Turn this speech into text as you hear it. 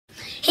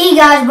Hey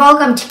guys,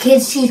 welcome to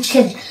Kids Teach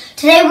Kids.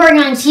 Today we're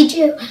going to teach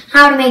you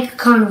how to make a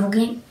carnival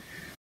game.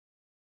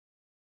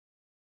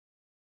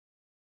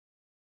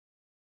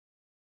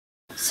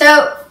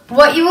 So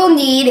what you will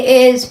need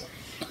is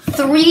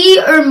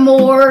 3 or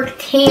more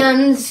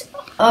cans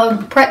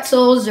of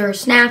pretzels or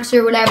snacks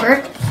or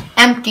whatever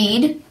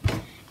emptied.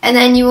 And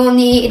then you will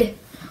need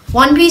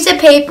 1 piece of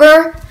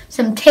paper,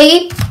 some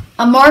tape,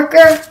 a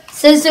marker,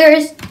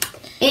 scissors,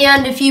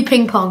 and a few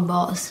ping pong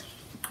balls.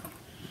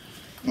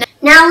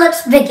 Now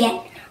let's begin.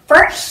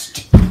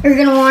 First, you're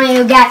going to want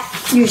to get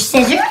your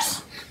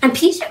scissors, a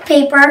piece of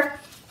paper,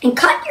 and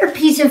cut your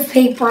piece of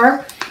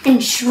paper in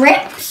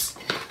strips,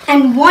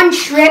 and 1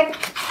 strip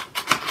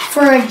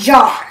for a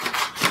jar.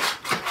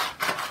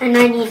 And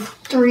I need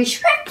 3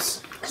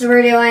 strips because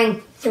we're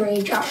doing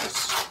 3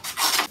 jars.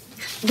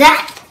 Then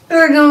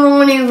we're going to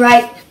want to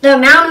write the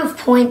amount of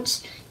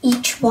points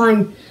each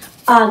one,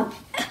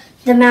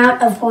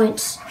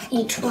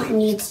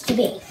 needs to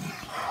be.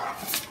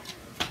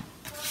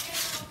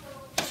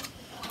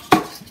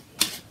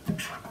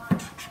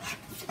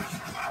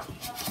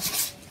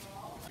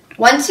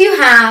 Once you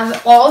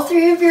have all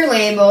 3 of your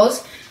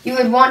labels, you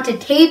would want to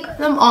tape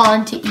them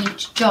on to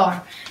each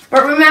jar.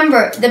 But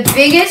remember, the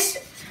biggest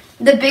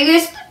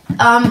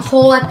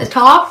hole at the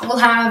top will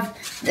have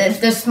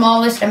the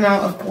smallest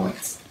amount of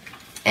points,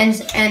 and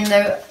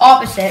the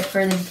opposite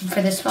for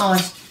the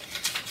smallest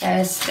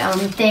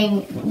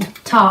thing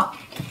top.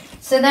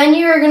 So then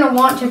you are going to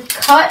want to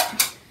cut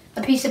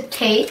a piece of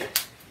tape,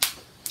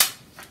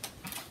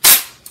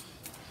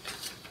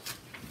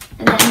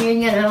 and then you're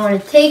going to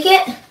want to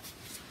take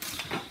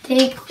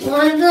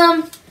one of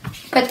them,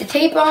 put the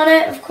tape on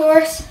it, of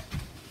course,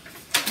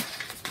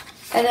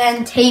 and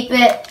then tape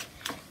it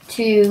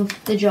to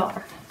the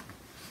jar.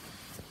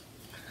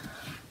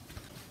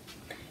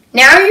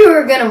 Now you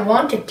are going to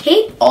want to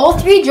tape all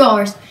 3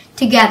 jars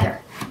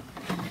together.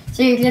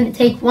 So you're going to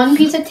take 1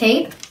 piece of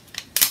tape,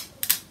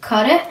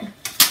 cut it,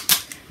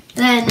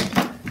 then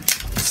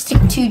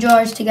stick 2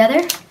 jars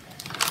together,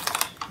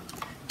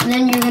 and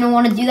then you're going to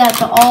want to do that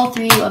to all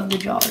 3 of the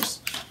jars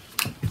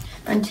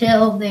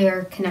until they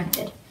are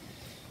connected.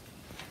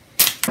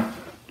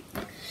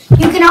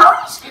 You can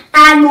always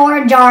add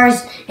more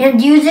jars, and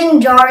using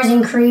jars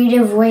in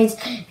creative ways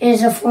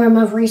is a form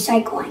of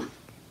recycling.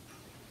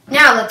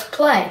 Now let's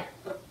play.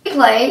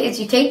 Play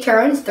is you take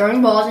turns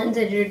throwing balls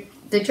into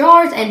the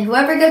jars, and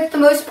whoever gets the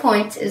most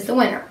points is the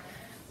winner.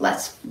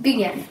 Let's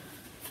begin.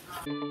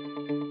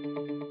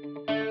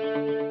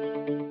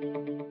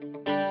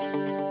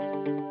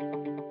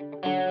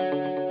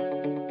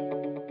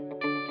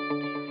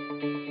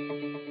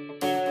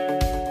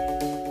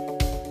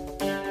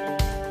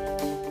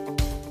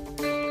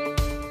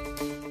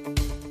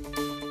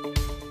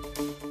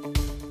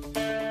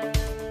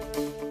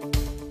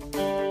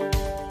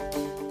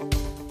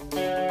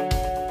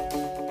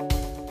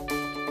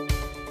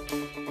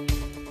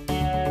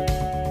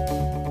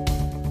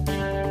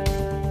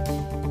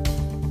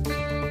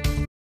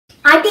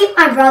 I beat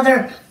my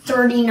brother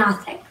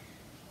 30-0.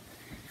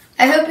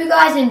 I hope you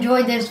guys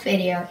enjoyed this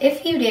video.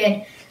 If you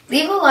did,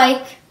 leave a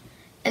like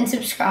and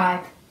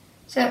subscribe.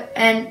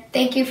 And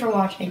thank you for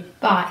watching.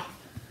 Bye.